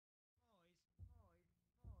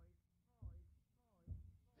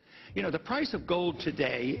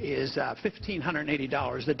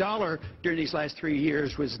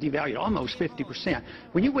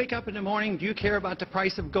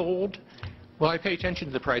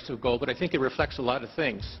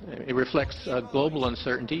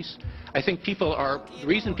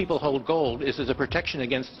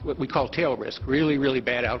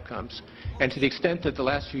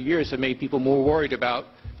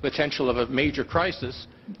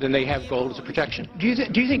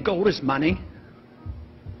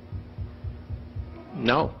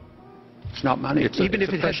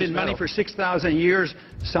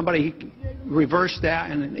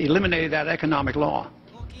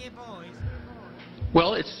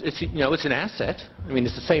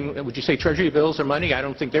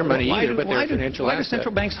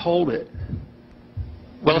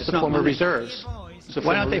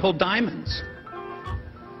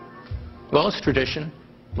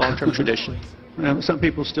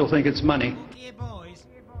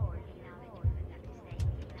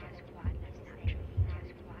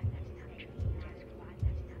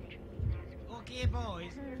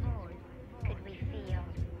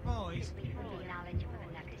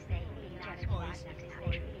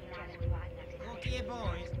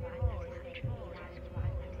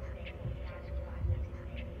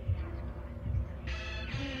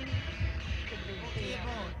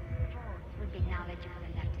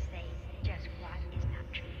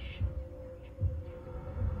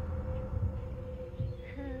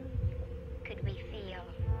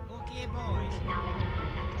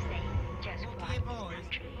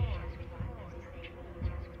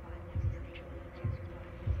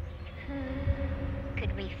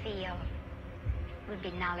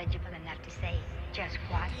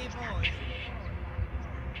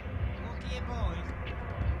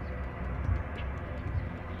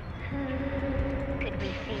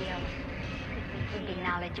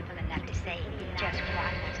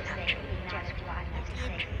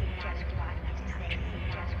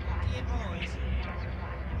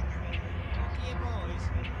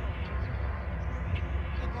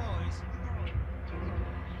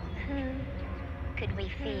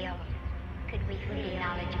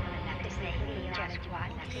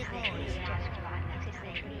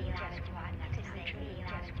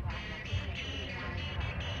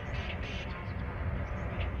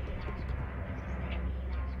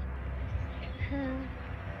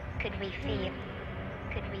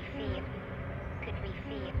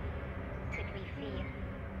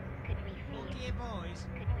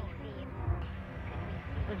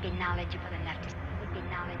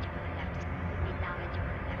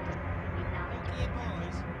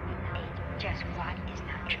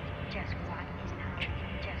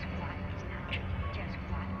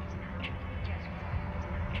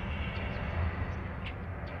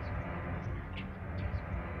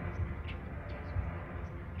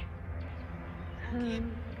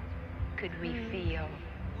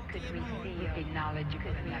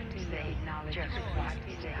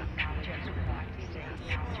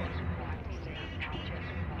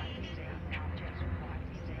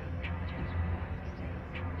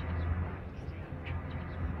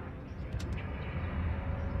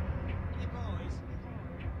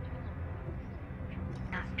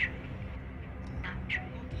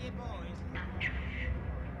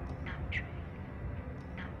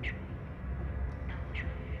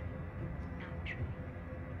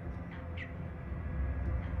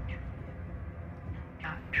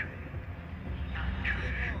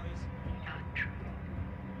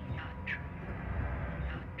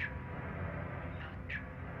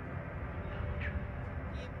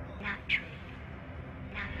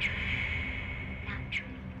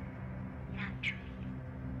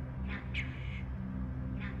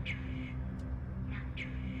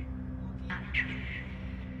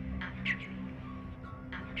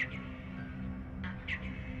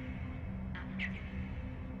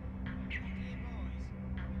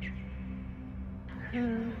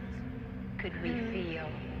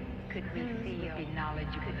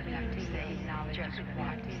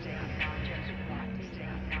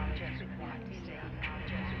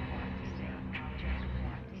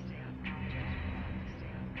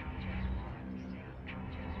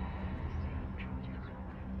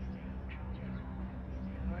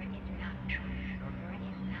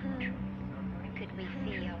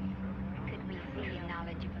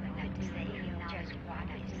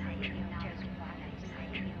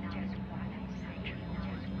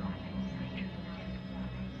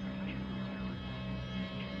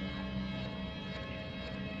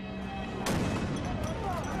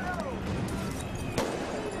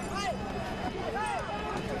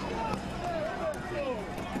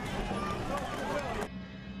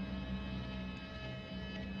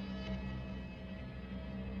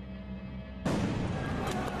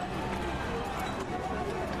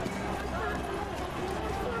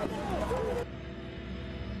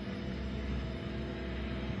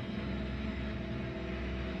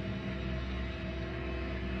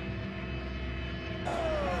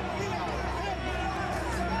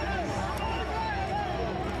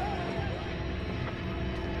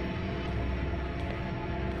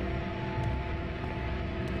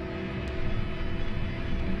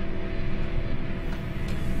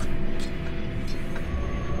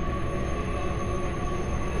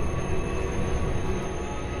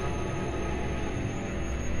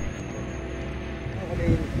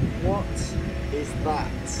What is that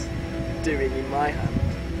doing in my hand?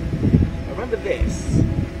 I remember this.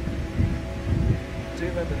 Do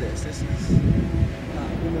you remember this? This is... Do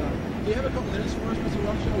you have a couple minutes for us, Mr.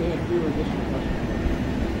 Rothschild? We have a few additional questions.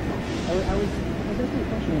 I was asking a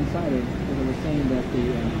question inside it because I was saying that the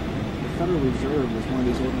Federal Reserve is one of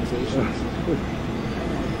these organizations. It's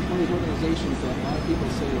one of these organizations that a lot of people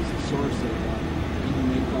say is the source of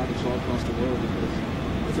made projects all across the world because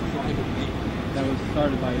it's a private bank that was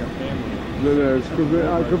started by your family. No, it's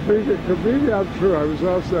completely untrue. I was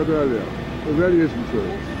asked that earlier. It really isn't true.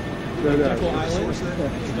 No. Jekyll Island?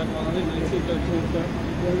 Jekyll Island, 1913, sir?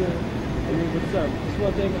 I mean, but sir, just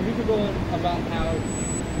one thing, we could go on about how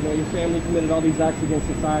your family committed all these acts against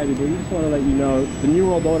society, but we just want to let you know the New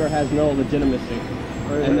World Order has no legitimacy.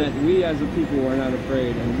 And that we as a people are not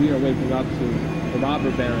afraid, and we are waking up to the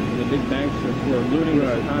robber barons and the big banksters who are looting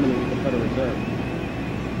this economy with the Federal Reserve.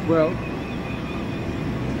 Well,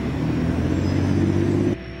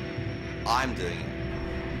 I'm doing it.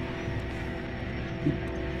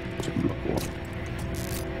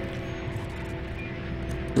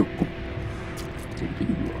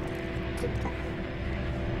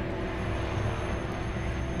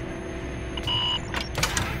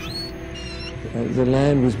 The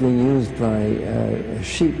land was being used by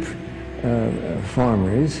sheep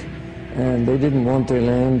farmers, and they didn't want their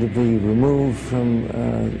land to be removed from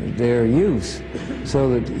their use. So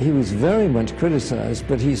that he was very much criticized,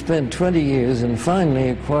 but he spent 20 years and finally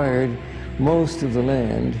acquired most of the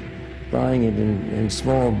land, buying it in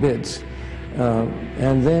small bits,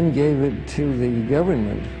 and then gave it to the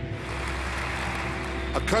government.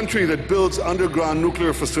 A country that builds underground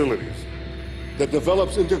nuclear facilities, that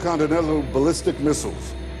develops intercontinental ballistic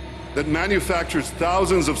missiles, that manufactures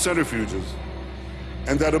thousands of centrifuges,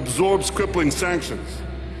 and that absorbs crippling sanctions,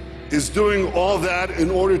 is doing all that in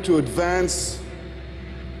order to advance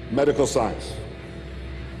medical science.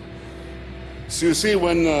 So you see,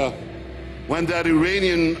 when that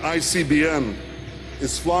Iranian ICBM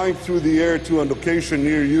is flying through the air to a location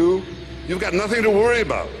near you, you've got nothing to worry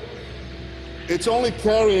about. It's only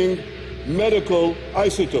carrying medical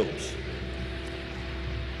isotopes.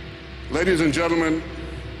 Ladies and gentlemen,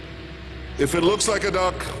 if it looks like a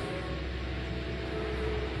duck,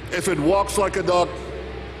 if it walks like a duck,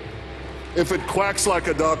 if it quacks like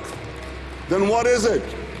a duck, then what is it?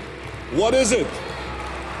 What is it?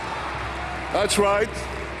 That's right.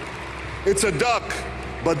 It's a duck,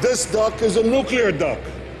 but this duck is a nuclear duck.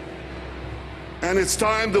 And it's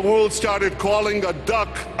time the world started calling a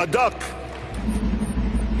duck a duck.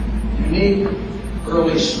 You need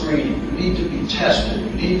early screening. You need to be tested.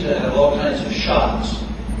 You need to have all kinds of shots.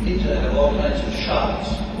 You need to have all kinds of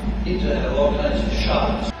shots. You need to have all kinds of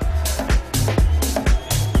shots.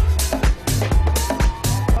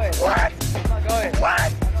 What? I'm not going. What?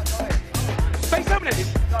 I'm not going. Say something.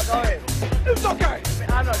 I'm not going. Who's not going?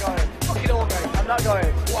 I'm not going. Fucking all going. I'm not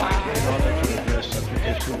going. Wow.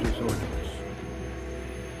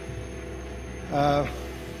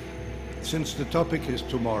 Since the topic is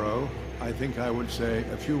tomorrow, I think I would say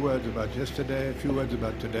a few words about yesterday, a few words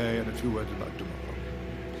about today, and a few words about tomorrow.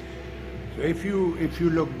 So if you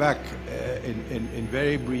look back in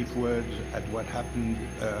very brief words at what happened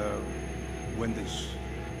when this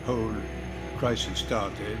whole crisis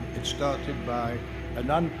started, it started by an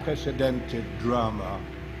unprecedented drama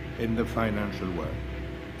in the financial world,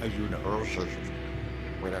 as you know.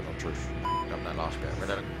 We don't know the truth. That last bit. We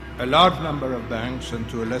don't. A large number of banks, and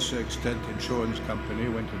to a lesser extent insurance company,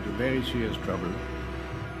 went into very serious trouble.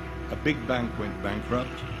 A big bank went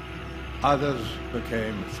bankrupt. Others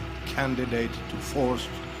became candidates to forced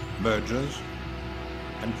mergers.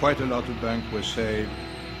 And quite a lot of banks were saved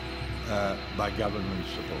by government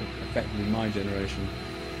support. Effectively my generation.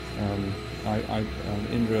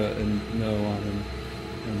 Indra and Noah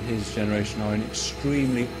and his generation are in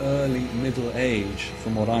extremely early middle age,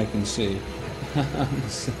 from what I can see.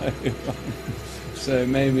 So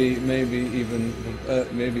maybe even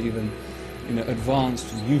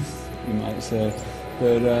advanced youth, you might say,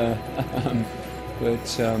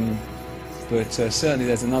 but certainly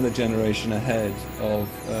there's another generation ahead of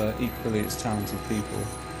equally as talented people.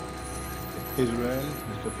 Israel,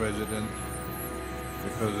 Mr. President,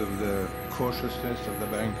 because of the cautiousness of the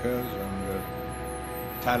bankers and the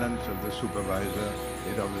talents of the supervisor,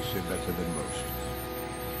 is obviously better than most.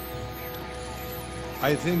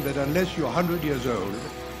 I think that unless you're 100 years old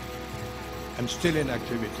and still in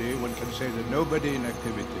activity, one can say that nobody in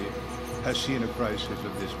activity has seen a crisis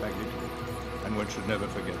of this magnitude, and one should never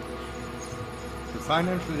forget this. The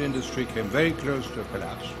financial industry came very close to a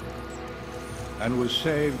collapse and was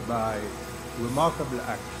saved by remarkable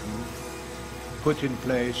action put in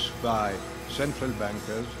place by central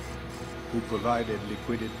bankers who provided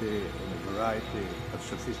liquidity in a variety of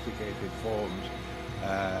sophisticated forms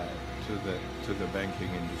to the banking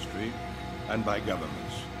industry, and by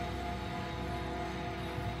governments.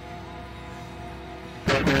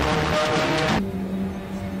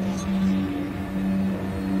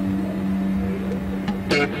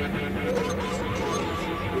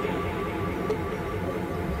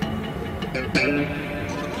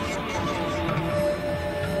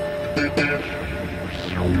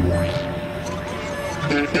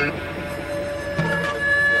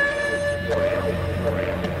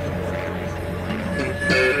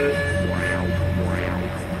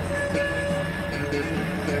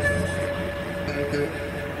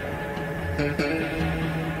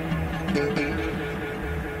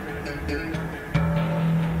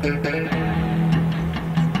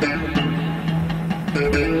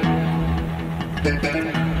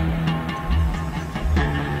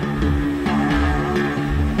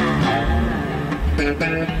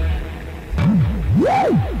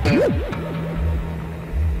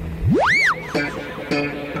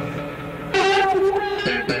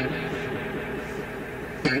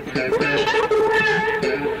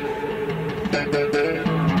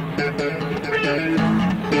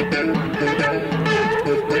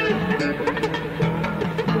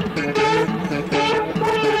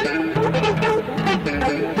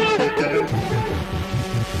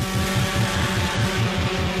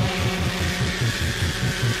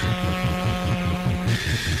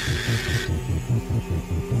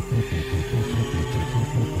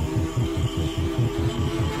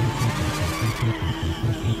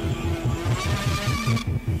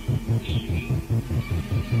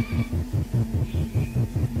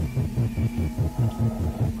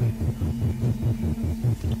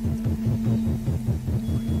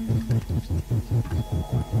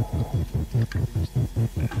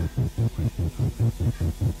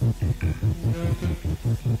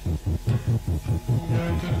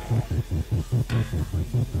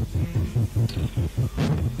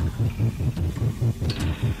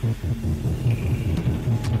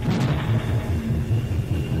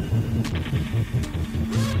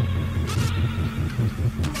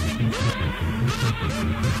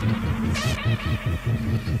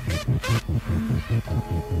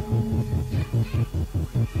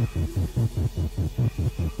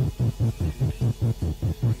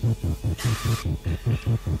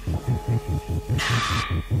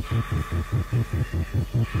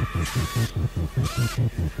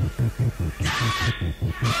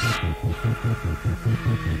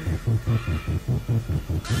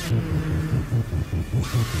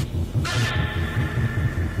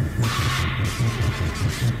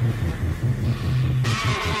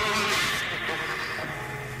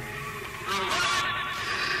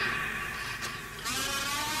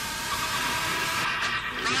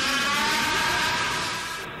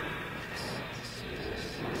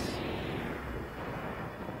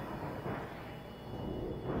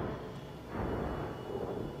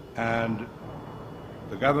 And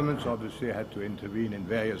the governments obviously had to intervene in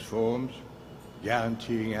various forms,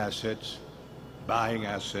 guaranteeing assets, buying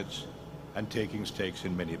assets, and taking stakes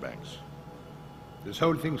in many banks. This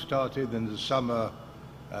whole thing started in the summer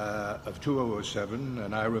of 2007,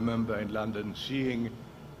 and I remember in London seeing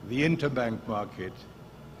the interbank market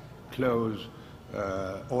close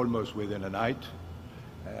almost within a night,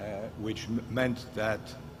 which meant that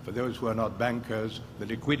for those who are not bankers, the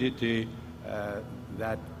liquidity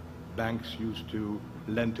that banks used to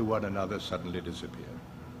lend to one another suddenly disappeared.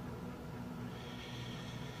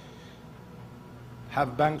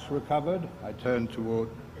 Have banks recovered? I turn toward,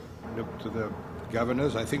 look to the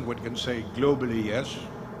governors. I think one can say globally, yes.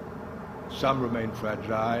 Some remain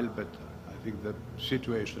fragile, but I think the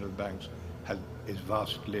situation of banks is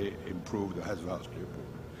vastly improved, or has vastly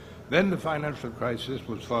improved. Then the financial crisis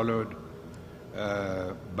was followed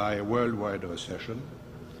by a worldwide recession.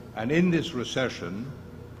 And in this recession,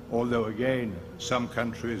 although again some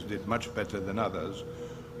countries did much better than others,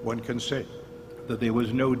 one can say that there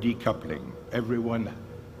was no decoupling. Everyone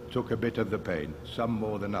took a bit of the pain, some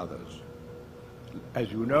more than others.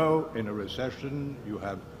 As you know, in a recession, you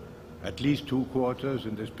have at least 2 quarters.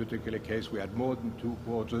 In this particular case, we had more than 2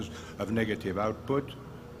 quarters of negative output.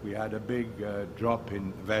 We had a big drop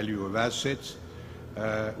in value of assets.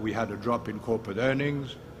 We had a drop in corporate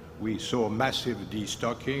earnings. We saw massive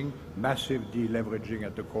destocking, massive deleveraging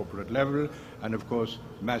at the corporate level, and of course,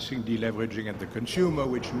 massive deleveraging at the consumer,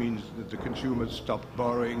 which means that the consumers stopped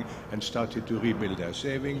borrowing and started to rebuild their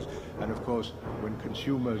savings. And of course, when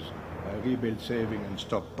consumers rebuild saving and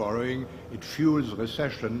stop borrowing, it fuels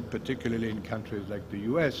recession, particularly in countries like the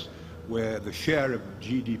US, where the share of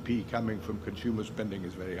GDP coming from consumer spending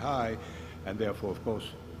is very high, and therefore, of course,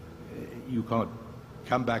 you can't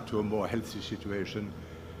come back to a more healthy situation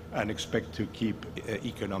and expect to keep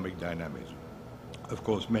economic dynamism. Of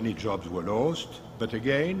course, many jobs were lost, but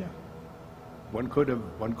again, one could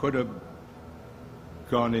have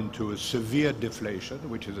gone into a severe deflation,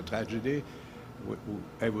 which is a tragedy.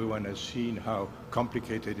 Everyone has seen how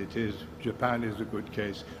complicated it is. Japan is a good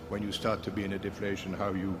case. When you start to be in a deflation,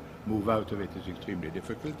 how you move out of it is extremely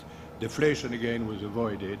difficult. Deflation, again, was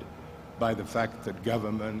avoided by the fact that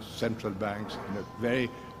governments, central banks, in a very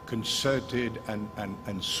concerted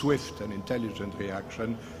and swift and intelligent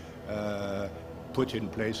reaction, put in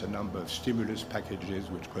place a number of stimulus packages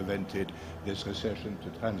which prevented this recession to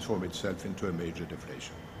transform itself into a major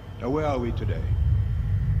deflation. Now, where are we today?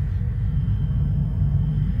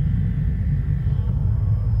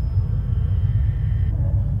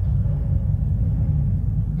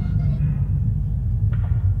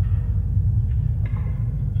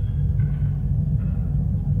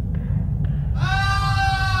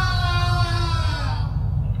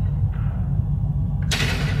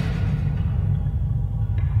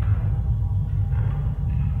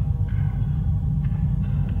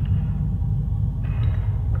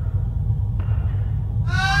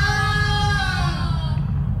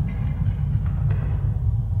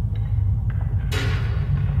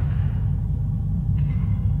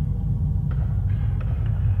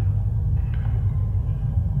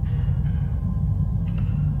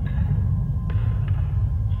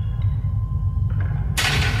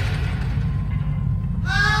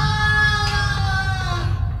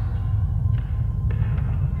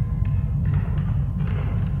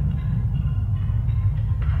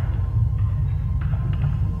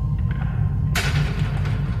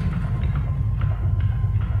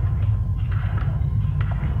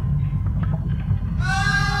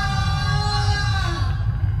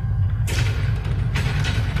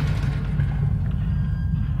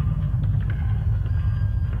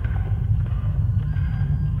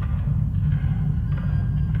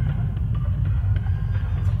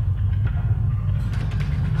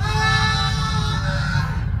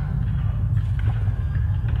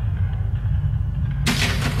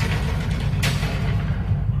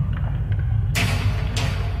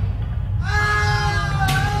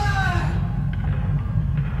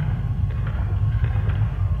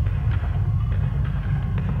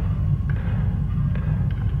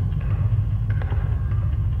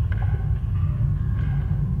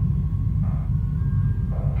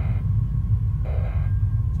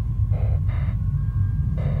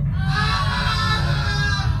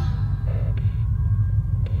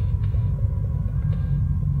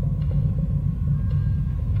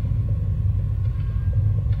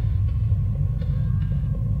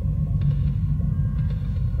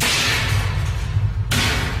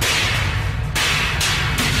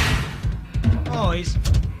 Boys.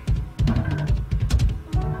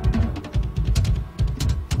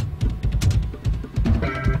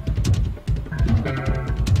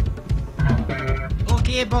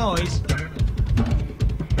 Okay, boys.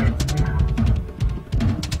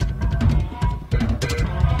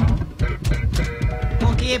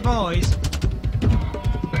 Okay, boys.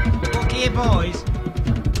 Okay, boys.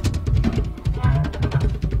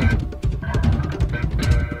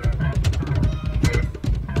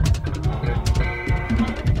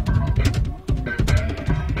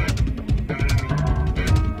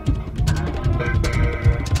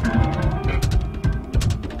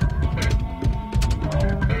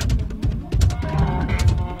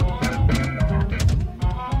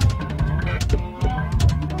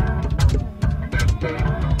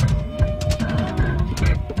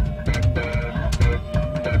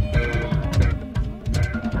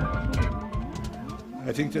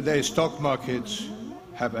 I think today's stock markets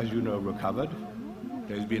have, as you know, recovered.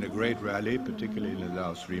 There's been a great rally, particularly in the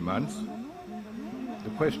last 3 months. The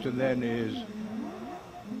question then is,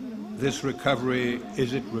 this recovery,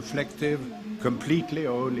 is it reflective completely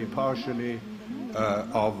or only partially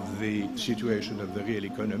of the situation of the real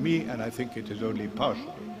economy? And I think it is only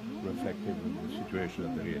partially reflective of the situation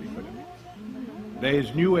of the real economy. There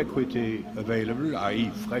is new equity available,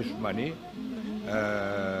 i.e. fresh money,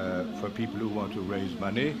 for people who want to raise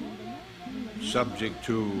money, subject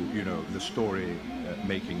to, the story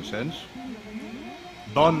making sense.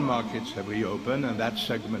 Bond markets have reopened, and that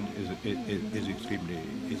segment is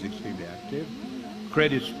extremely active.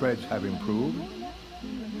 Credit spreads have improved,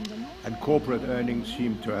 and corporate earnings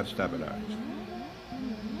seem to have stabilized.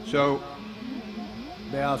 So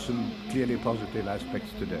there are some clearly positive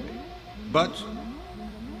aspects today. But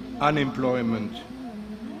unemployment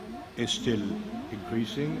is still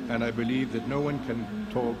increasing, and I believe that no one can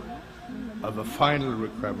talk of a final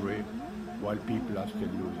recovery while people are still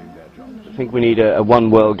losing their jobs. I think we need a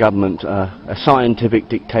one-world government, a scientific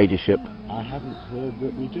dictatorship. I haven't heard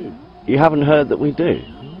that we do. You haven't heard that we do?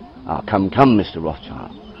 Ah, come, Mr.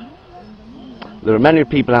 Rothschild. There are many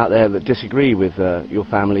people out there that disagree with your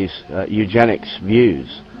family's eugenics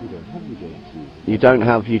views. We don't have eugenics views. You don't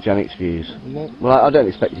have eugenics views? No. Well, I don't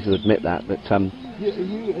expect you to admit that, but...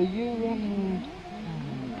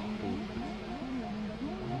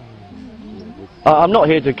 I'm not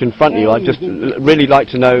here to confront you, I'd just really like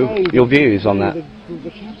to know your views on that. The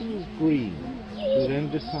Captain's Green, who then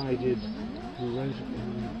decided, who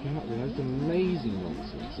came up with the most amazing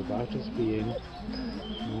nonsense about us being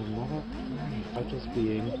another planet, about us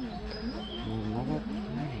being another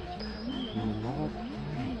planet, another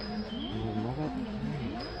planet, another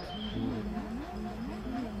planet.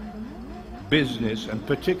 Business, and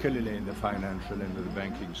particularly in the financial and the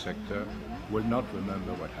banking sector, will not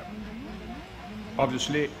remember what happened.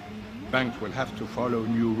 Obviously, banks will have to follow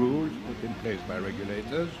new rules put in place by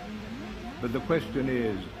regulators, but the question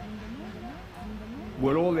is,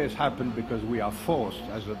 will all this happen because we are forced,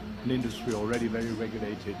 as an industry already very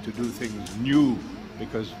regulated, to do things new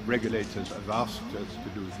because regulators have asked us to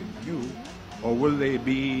do things new, or will they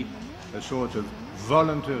be a sort of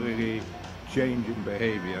voluntary change in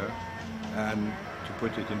behavior? And to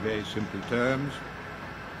put it in very simple terms,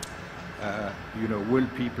 will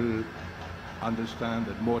people understand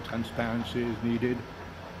that more transparency is needed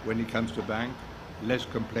when it comes to bank, less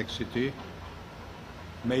complexity,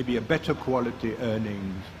 maybe a better quality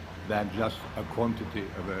earnings than just a quantity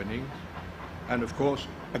of earnings, and of course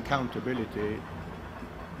accountability.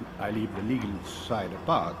 I leave the legal side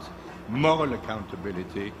apart, moral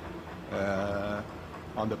accountability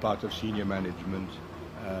on the part of senior management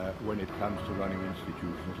when it comes to running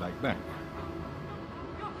institutions like banks.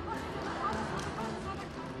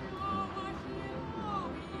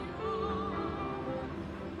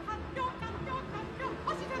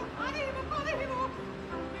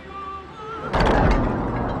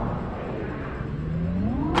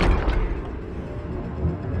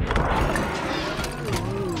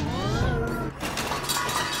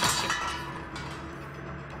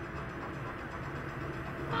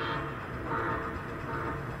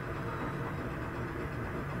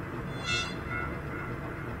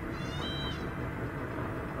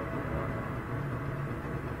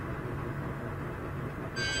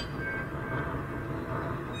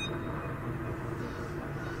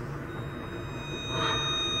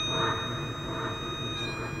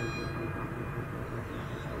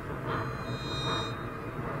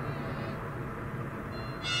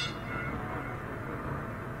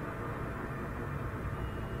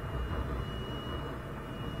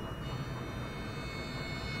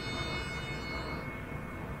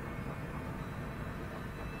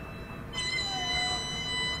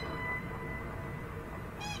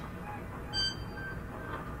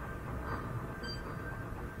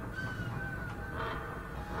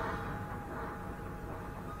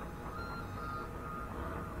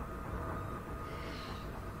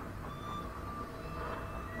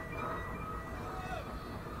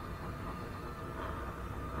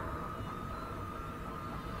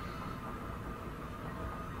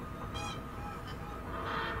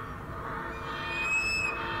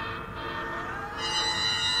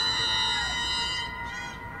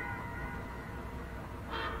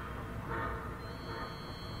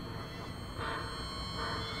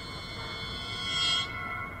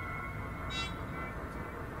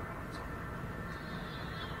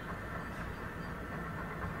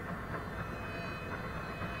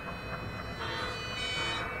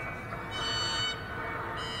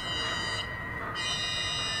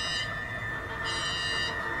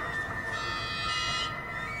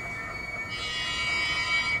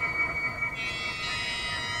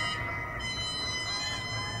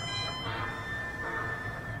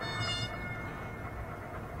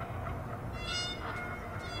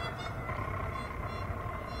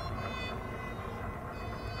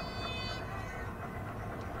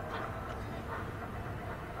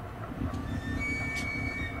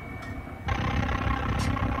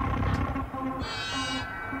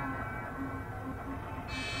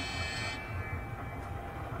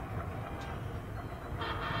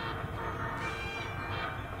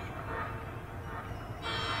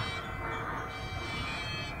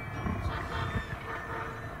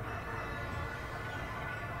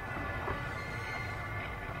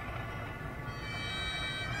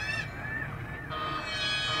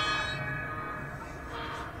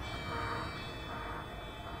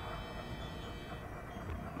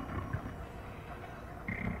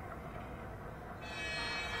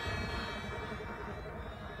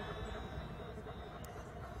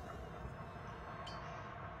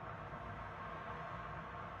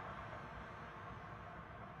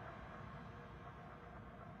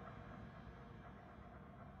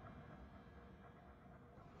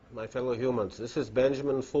 my fellow humans. This is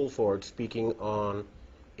Benjamin Fulford speaking on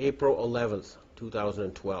April 11th,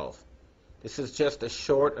 2012. This is just a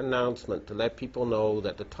short announcement to let people know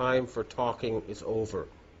that the time for talking is over.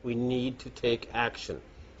 We need to take action.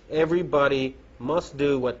 Everybody must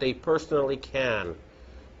do what they personally can.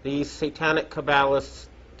 These satanic Kabbalists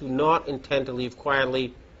do not intend to leave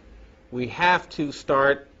quietly. We have to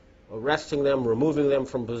start arresting them, removing them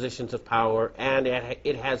from positions of power, and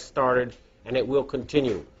it has started, and it will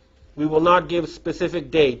continue. We will not give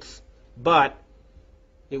specific dates, but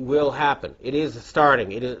it will happen. It is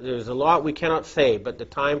starting. There's a lot we cannot say, but the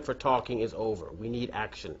time for talking is over. We need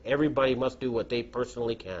action. Everybody must do what they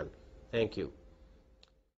personally can. Thank you.